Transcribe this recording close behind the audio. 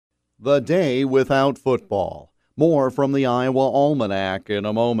The day without football. More from the Iowa Almanac in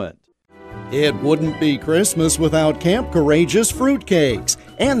a moment. It wouldn't be Christmas without Camp Courageous fruitcakes,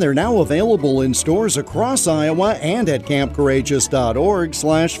 and they're now available in stores across Iowa and at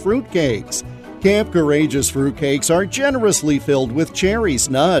campcourageous.org/fruitcakes. Camp Courageous fruitcakes are generously filled with cherries,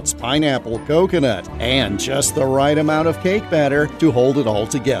 nuts, pineapple, coconut, and just the right amount of cake batter to hold it all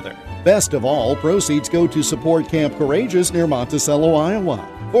together. Best of all, proceeds go to support Camp Courageous near Monticello, Iowa.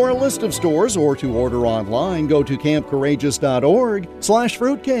 For a list of stores or to order online, go to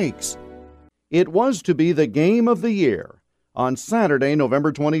campcourageous.org/fruitcakes. It was to be the game of the year. On Saturday,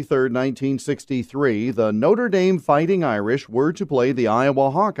 November 23, 1963, the Notre Dame Fighting Irish were to play the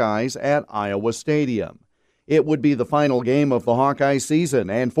Iowa Hawkeyes at Iowa Stadium. It would be the final game of the Hawkeye season,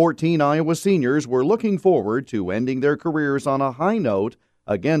 and 14 Iowa seniors were looking forward to ending their careers on a high note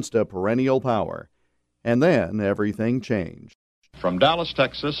against a perennial power. And then everything changed. From Dallas,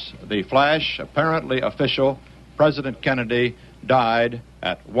 Texas, the flash, apparently official, President Kennedy died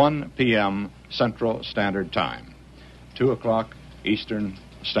at 1 p.m. Central Standard Time, 2 o'clock Eastern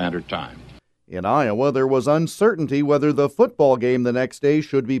Standard Time. In Iowa, there was uncertainty whether the football game the next day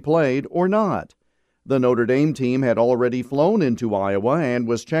should be played or not. The Notre Dame team had already flown into Iowa and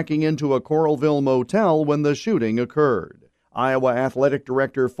was checking into a Coralville motel when the shooting occurred. Iowa Athletic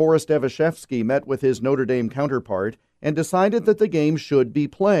Director Forrest Evashevsky met with his Notre Dame counterpart and decided that the game should be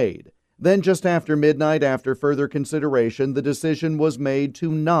played. Then just after midnight, after further consideration, the decision was made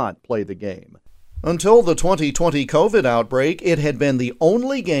to not play the game. Until the 2020 COVID outbreak, it had been the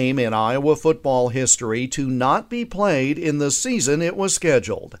only game in Iowa football history to not be played in the season it was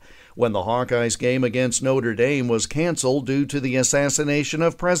scheduled, when the Hawkeyes game against Notre Dame was canceled due to the assassination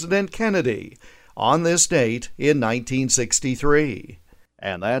of President Kennedy on this date in 1963.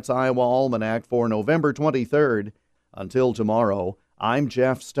 And that's Iowa Almanac for November 23rd. Until tomorrow, I'm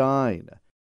Jeff Stein.